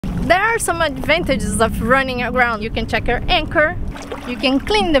There are some advantages of running aground. You can check your anchor, you can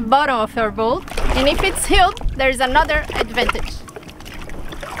clean the bottom of your boat, and if it's heeled, there's another advantage.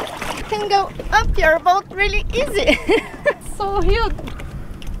 You can go up your boat really easy. So heeled.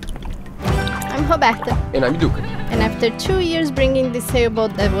 I'm Roberta. And I'm Duca. And after 2 years bringing this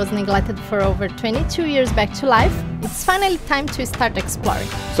sailboat that was neglected for over 22 years back to life, it's finally time to start exploring.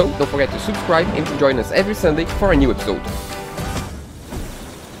 So don't forget to subscribe and to join us every Sunday for a new episode.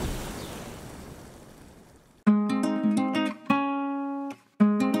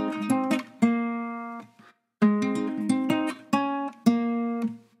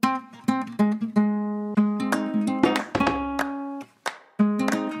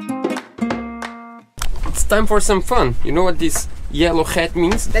 It's time for some fun. You know what this yellow hat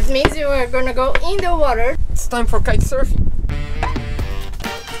means? That means you are gonna go in the water. It's time for kite surfing.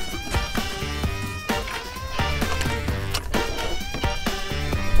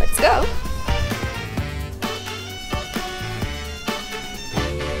 Let's go.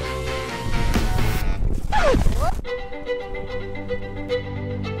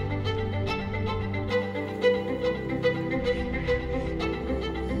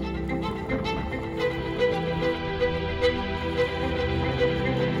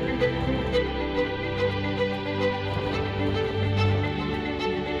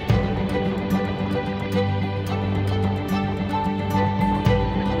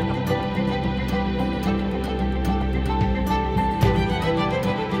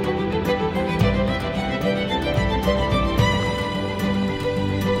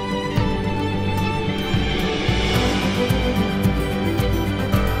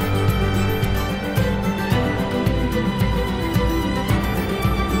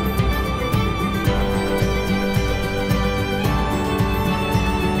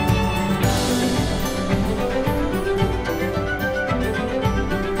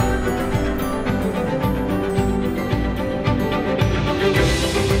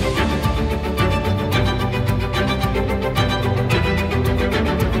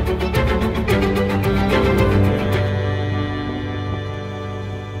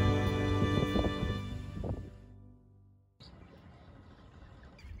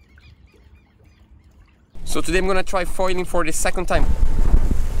 So today I'm gonna try foiling for the second time.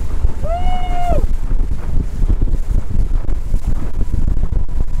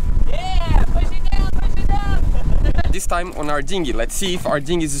 Yeah, push it down, push it down. This time on our dinghy. Let's see if our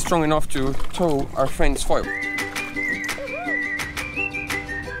dinghy is strong enough to tow our friend's foil.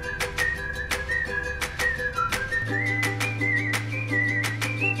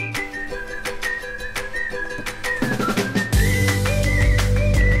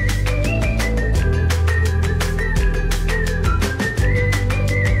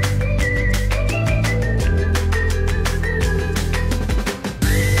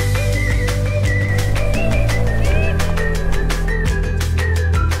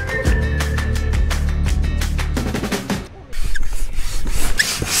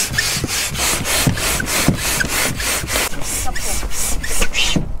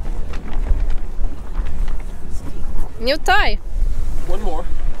 New tie. One more.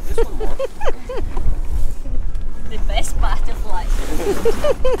 Just one more. The best part of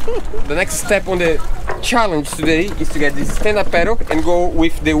life. The next step on the challenge today is to get this stand-up paddle and go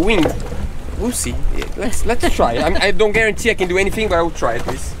with the wind. We'll see. Let's try. I don't guarantee I can do anything, but I will try at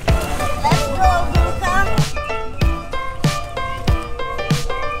least. Let's go, Duca.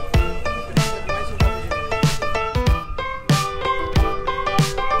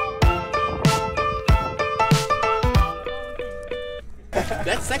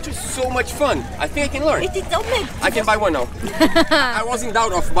 That's actually so much fun. I think I can learn. It is so big. I can buy one now. I was in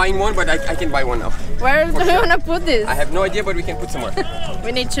doubt of buying one, but I can buy one now. Where do you wanna put this? I have no idea, but we can put somewhere.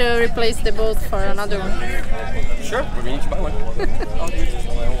 We need to replace the boat for another one. Sure, we're going to buy one.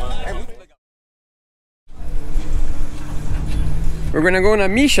 We're gonna go on a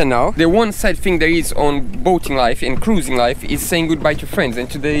mission now. The one sad thing there is on boating life and cruising life is saying goodbye to friends, and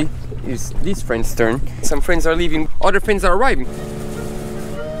today is this friend's turn. Some friends are leaving, other friends are arriving.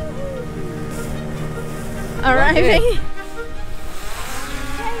 Arriving.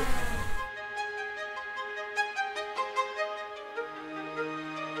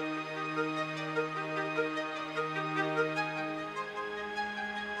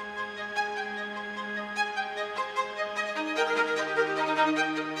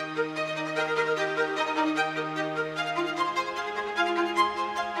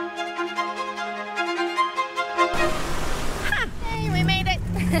 Hey, we made it.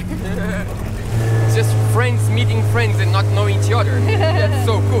 It's just friends meeting friends and not knowing each other. That's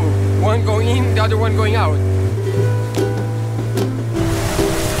so cool. One going in, the other one going out.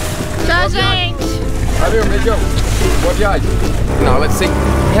 Tchau, gente! Valeu, beijão. Boa viagem. Now let's say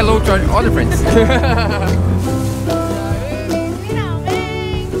hello to our other friends.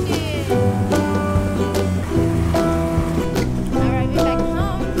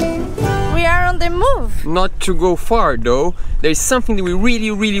 The move. Not to go far though. There's something that we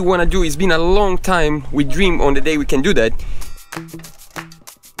really want to do. It's been a long time. We dream on the day we can do that.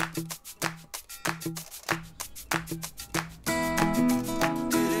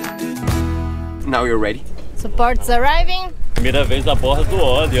 Now you're ready. Support's arriving. Primeira vez a borda do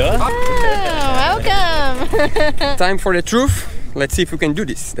óleo, ó. Welcome. Time for the truth. Let's see if we can do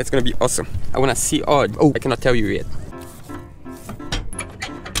this. That's gonna be awesome. I wanna see odd. Oh, I cannot tell you yet.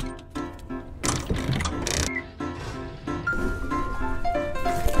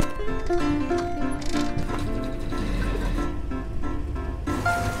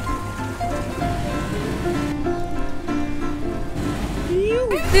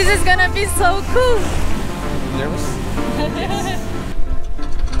 This is gonna be so cool. Nervous?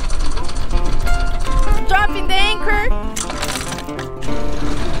 Dropping the anchor.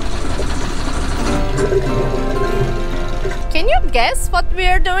 Can you guess what we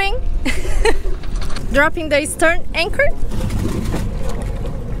are doing? Dropping the stern anchor.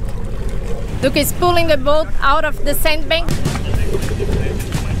 Duca is pulling the boat out of the sandbank.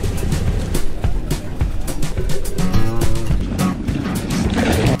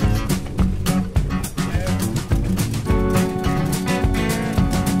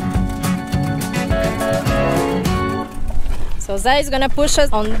 So Zai is gonna push us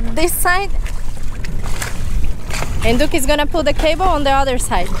on this side and Duke is gonna pull the cable on the other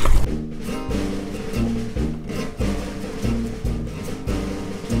side.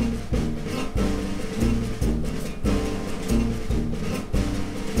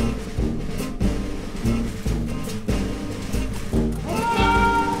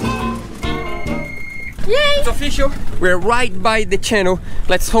 Yay! It's official. We're right by the channel.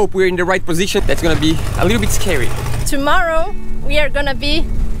 Let's hope we're in the right position. That's gonna be a little bit scary. Tomorrow we are gonna be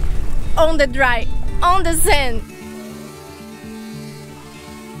on the dry, on the sand.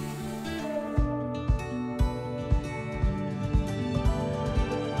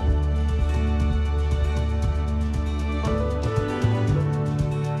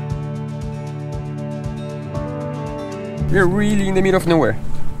 We're really in the middle of nowhere.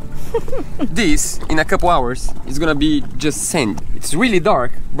 This, in a couple hours, is gonna be just sand. It's really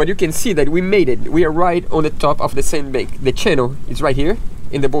dark, but you can see that we made it. We are right on the top of the sandbank. The channel is right here,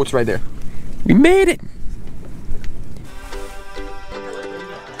 and the boat's right there. We made it!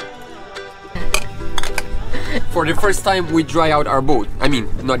 For the first time, we dry out our boat. I mean,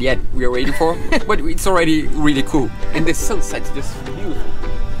 not yet, we are waiting for, but it's already really cool. And the sunset's just beautiful.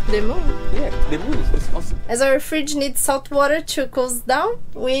 The moon. Yeah, the moon is just awesome. As our fridge needs salt water to cool down,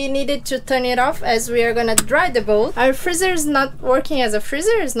 we needed to turn it off as we are gonna dry the boat. Our freezer is not working as a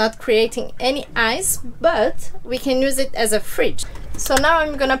freezer, it's not creating any ice, but we can use it as a fridge. So now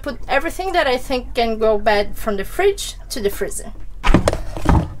I'm gonna put everything that I think can go bad from the fridge to the freezer.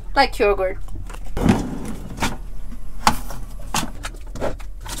 Like yogurt.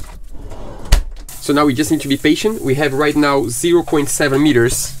 So now we just need to be patient. We have right now 0.7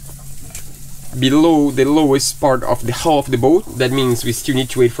 meters below the lowest part of the hull of the boat. That means we still need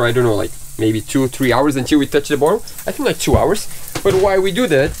to wait for, I don't know, like maybe 2-3 hours until we touch the bottom. I think like 2 hours. But while we do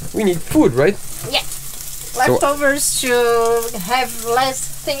that, we need food, right? Yeah. Leftovers to have less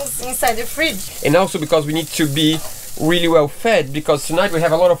things inside the fridge. And also because we need to be really well fed, because tonight we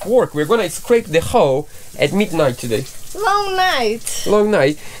have a lot of work. We're gonna scrape the hull at midnight today. Long night. Long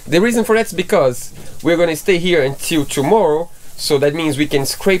night. The reason for that is because we're gonna stay here until tomorrow. So that means we can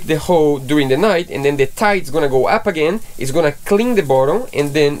scrape the hull during the night, and then the tide's gonna go up again. It's gonna clean the bottom,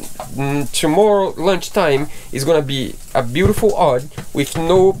 and then tomorrow lunchtime is gonna be a beautiful odd with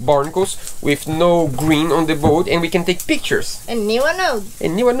no barnacles, with no green on the boat, and we can take pictures. And new node.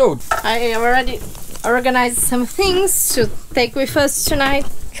 And new node. I already organized some things to take with us tonight.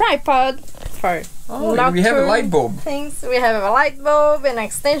 Tripod for and we have a light bulb. Things. We have a light bulb, an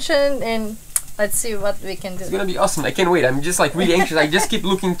extension, and let's see what we can do. It's gonna be awesome. I can't wait. I'm just like really anxious. I just keep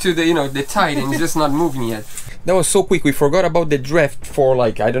looking to the, you know, the tide, and it's just not moving yet. That was so quick. We forgot about the draft for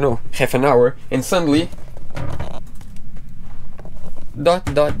like, I don't know, half an hour, and suddenly dot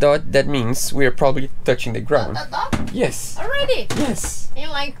dot dot. That means we're probably touching the ground. Dot, dot, dot? Yes. Already? Yes. In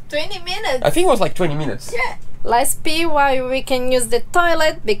like 20 minutes. I think it was like 20 minutes. Yeah. Let's pee while we can use the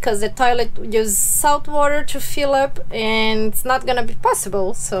toilet, because the toilet uses salt water to fill up and it's not gonna be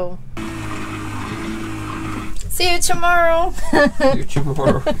possible, so See you tomorrow. See you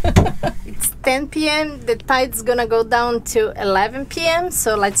tomorrow. It's 10 p.m. The tide's gonna go down to 11 p.m.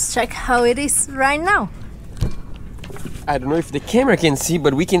 So let's check how it is right now. I don't know if the camera can see,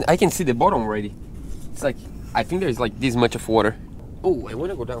 but I can see the bottom already. It's like, I think there's like this much of water. Oh, I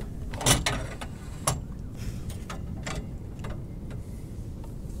wanna go down.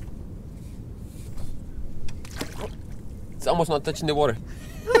 It's almost not touching the water.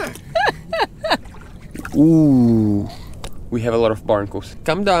 Ooh, we have a lot of barnacles.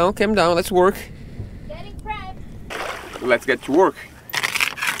 Calm down, let's work. Getting prepped. Let's get to work.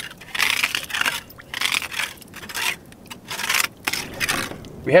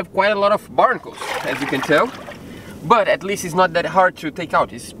 We have quite a lot of barnacles, as you can tell, but at least it's not that hard to take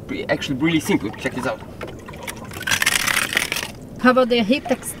out. It's actually really simple. Check this out. How about the heat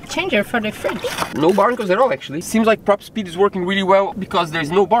exchanger for the fridge? No barnacles at all, actually. Seems like prop speed is working really well because there's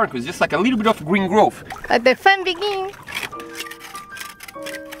no barnacles, just like a little bit of green growth. Let the fun begin.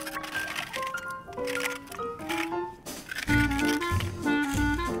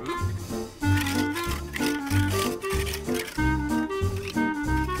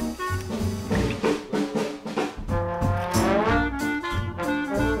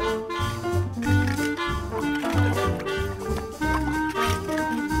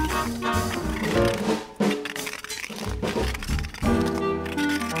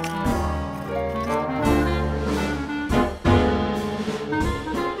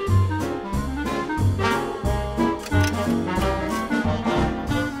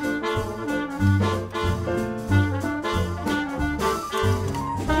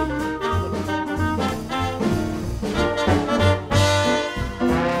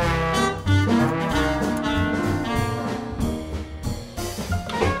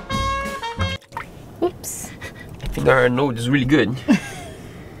 Oops. I think our node is really good.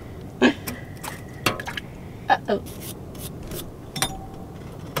 Uh-oh.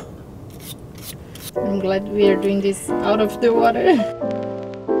 I'm glad we are doing this out of the water.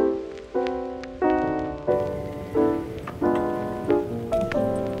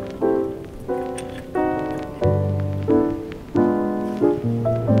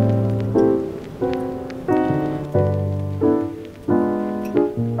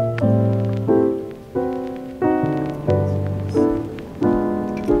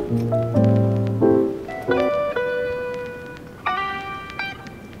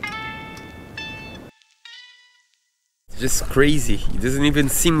 Just crazy. It doesn't even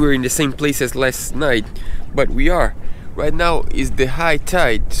seem we're in the same place as last night, but we are. Right now is the high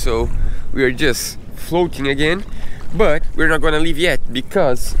tide, so we are just floating again, but we're not gonna leave yet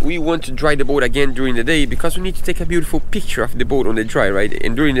because we want to dry the boat again during the day, because we need to take a beautiful picture of the boat on the dry, right?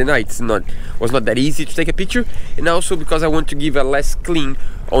 And during the night was not that easy to take a picture, and also because I want to give a last clean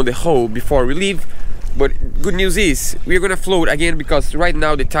on the hull before we leave. But good news is we're gonna float again, because right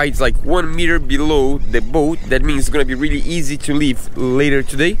now the tide's like 1 meter below the boat. That means it's gonna be really easy to leave later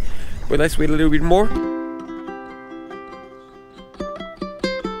today, but let's wait a little bit more.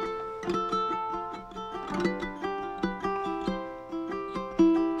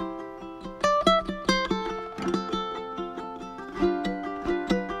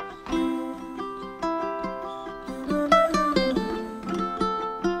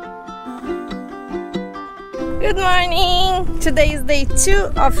 Good morning! Today is day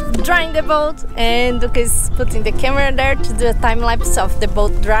 2 of drying the boat, and Duca is putting the camera there to do a time lapse of the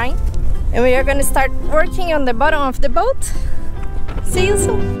boat drying. And we are going to start working on the bottom of the boat. See you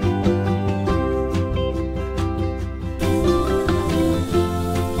soon!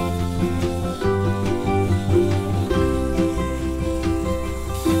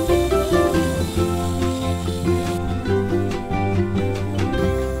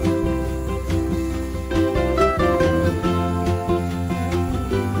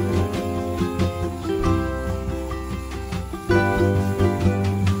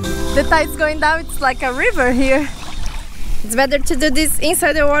 The tide's going down, it's like a river here. It's better to do this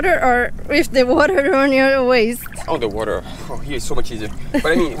inside the water or with the water on your waist. Oh, the water. Oh, here is so much easier. But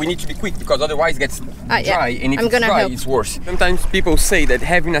I mean, we need to be quick because otherwise it gets dry, yeah. and if I'm it's gonna dry, help. it's worse. Sometimes people say that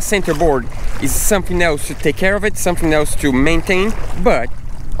having a centerboard is something else to take care of it, something else to maintain. But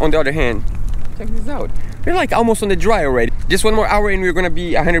on the other hand, check this out. We're like almost on the dry already. Just 1 more hour and we're gonna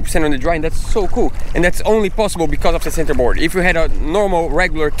be 100% on the dry, and that's so cool. And that's only possible because of the centerboard. If we had a normal,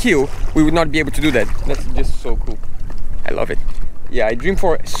 regular keel, we would not be able to do that. That's just so cool. I love it. Yeah, I dreamed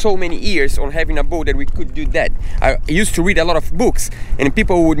for so many years on having a boat that we could do that. I used to read a lot of books, and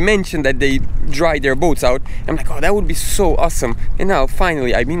people would mention that they dry their boats out. I'm like, oh, that would be so awesome. And now,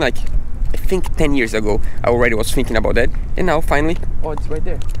 finally, I mean, like, I think 10 years ago, I already was thinking about that. And now, finally, oh, it's right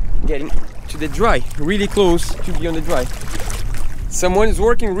there. Getting to the dry, really close to be on the dry. Someone is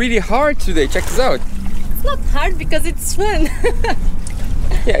working really hard today, check this out. It's not hard because it's fun.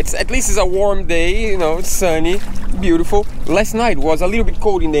 Yeah, at least it's a warm day, you know, it's sunny, beautiful. Last night was a little bit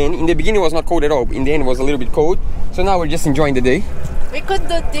cold in the end. In the beginning it was not cold at all, but in the end it was a little bit cold. So now we're just enjoying the day. We could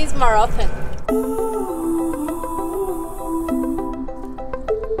do this more often.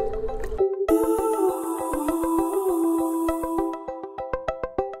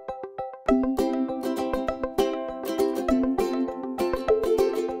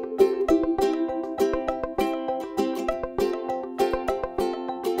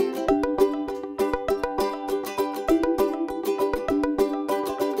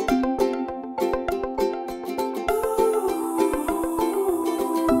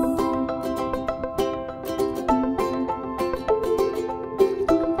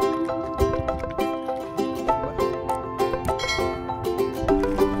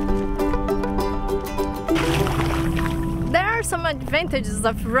 Some advantages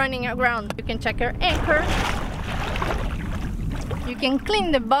of running aground. You can check your anchor, you can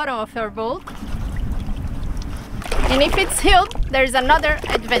clean the bottom of your boat, and if it's heeled, there's another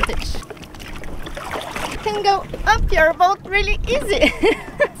advantage. You can go up your boat really easy.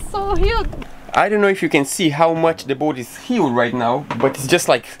 So heeled. I don't know if you can see how much the boat is heeled right now, but it's just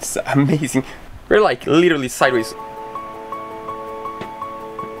like amazing. We're like literally sideways.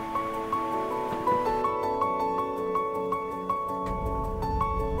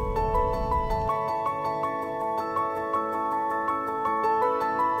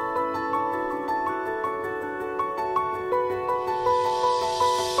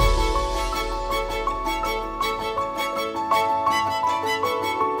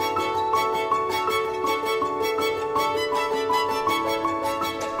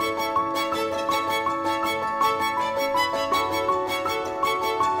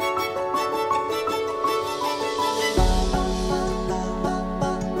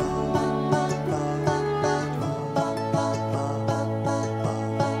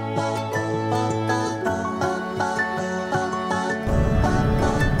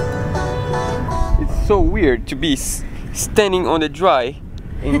 So weird to be standing on the dry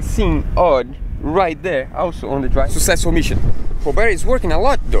and seeing Odd right there, also on the dry. Successful mission. Roberta is working a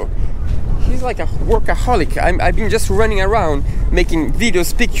lot though. He's like a workaholic. I've been just running around making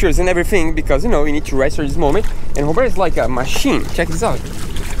videos, pictures and everything because, you know, we need to rest for this moment. And Roberta is like a machine. Check this out.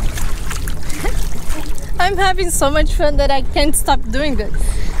 I'm having so much fun that I can't stop doing this.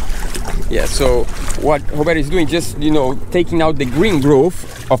 Yeah, so what Roberta is doing, just, you know, taking out the green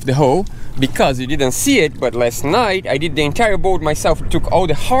growth of the hull, because you didn't see it, but last night I did the entire boat myself, took all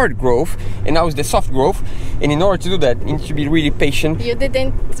the hard growth and now it's the soft growth, and in order to do that you need to be really patient. You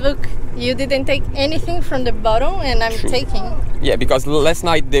didn't take anything from the bottom, and I'm taking. Yeah, because last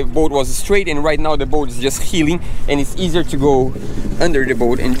night the boat was straight and right now the boat is just heeling, and it's easier to go under the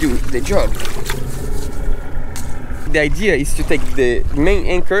boat and do the job. The idea is to take the main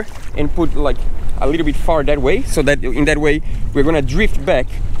anchor and put like a little bit far that way, so that in that way we're gonna drift back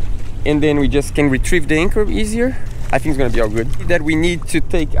and then we just can retrieve the anchor easier. I think it's gonna be all good. That we need to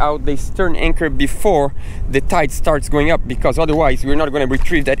take out the stern anchor before the tide starts going up, because otherwise we're not gonna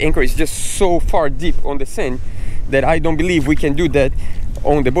retrieve that anchor. It's just so far deep on the sand that I don't believe we can do that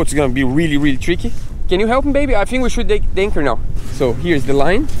on the boat. It's gonna be really, really tricky. Can you help me, baby? I think we should take the anchor now. So here's the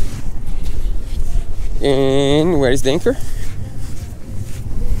line. And where is the anchor?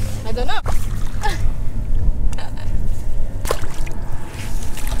 I don't know.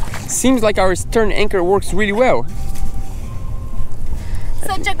 Seems like our stern anchor works really well.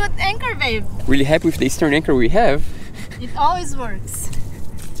 Such a good anchor, babe. Really happy with the stern anchor we have. It always works.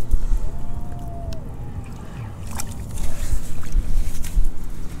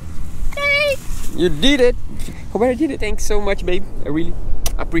 Yay! You did it! Roberta did it. Thanks so much, babe. I really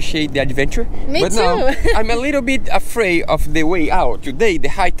appreciate the adventure. Me but too. Now I'm a little bit afraid of the way out. Today the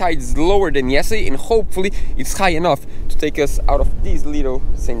high tide is lower than yesterday, and hopefully it's high enough to take us out of this little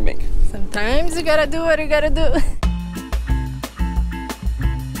sandbank. Sometimes you gotta do what you gotta do.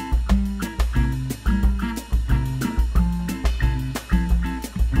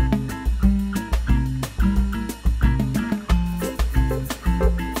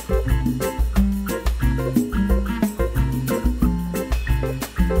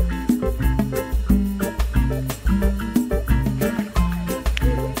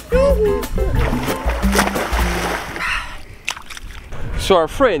 So our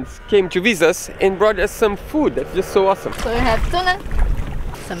friends came to visit us and brought us some food. That's just so awesome. So we have tuna,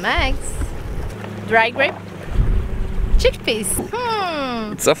 some eggs, dry grape, chickpeas.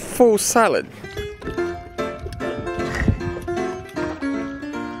 It's a full salad.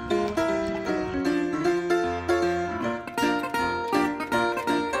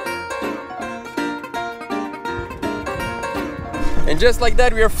 just like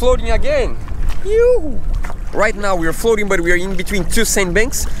that, we are floating again. Yoo! Right now we are floating, but we are in between two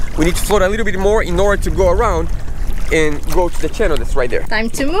sandbanks. We need to float a little bit more in order to go around and go to the channel that's right there. Time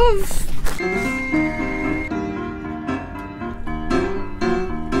to move.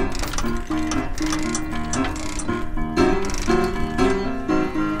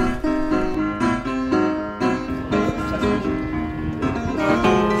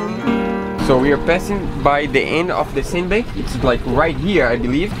 So we are passing by the end of the sandbank. It's like right here, I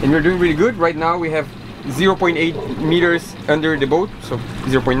believe, and we're doing really good. Right now we have 0.8 meters under the boat, so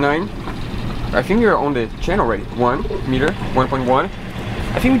 0.9. I think we're on the channel already. 1 meter, 1.1.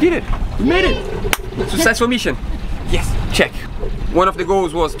 I think we did it. We made it. Successful mission. Yes, check. One of the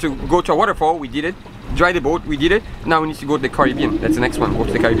goals was to go to a waterfall. We did it. Dry the boat. We did it. Now we need to go to the Caribbean. That's the next one. Go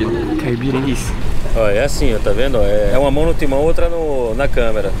to the Caribbean. Caribbean it is. Ó, é assim, ó, tá vendo? Ó, é uma mão no timão, outra na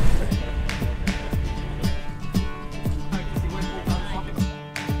câmera.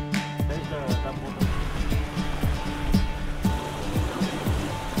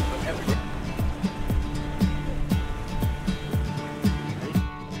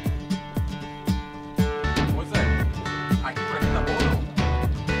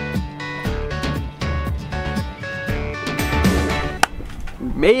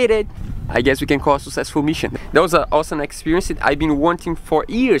 Made it! I guess we can call a successful mission. That was an awesome experience. I've been wanting for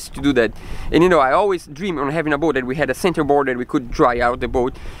years to do that. And you know, I always dream on having a boat that we had a centerboard that we could dry out the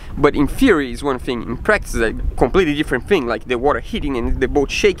boat. But in theory is one thing, in practice is a completely different thing, like the water hitting and the boat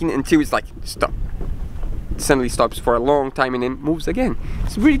shaking until it's like, stop. It suddenly stops for a long time and then moves again.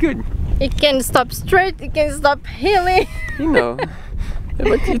 It's really good. It can stop straight, it can stop hilly. You know.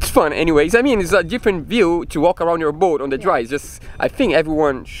 But it's fun anyways. I mean, it's a different view to walk around your boat on the dry. It's just, I think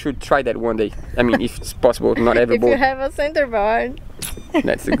everyone should try that one day. I mean, if it's possible, not every boat. If you have a centerboard.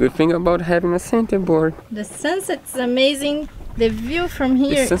 That's the good thing about having a centerboard. The sunset's amazing. The view from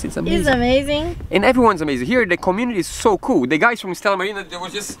here is amazing. And everyone's amazing. Here, the community is so cool. The guys from Stella Marina, they were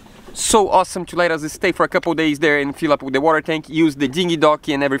just so awesome to let us stay for a couple days there and fill up with the water tank, use the dinghy dock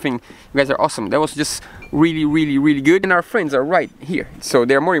and everything. You guys are awesome. That was just really, really, really good. And our friends are right here. So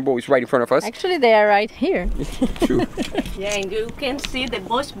their mooring boat is right in front of us. Actually, they are right here. True. Yeah, and you can see the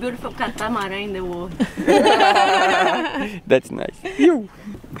most beautiful catamaran in the world. That's nice. You.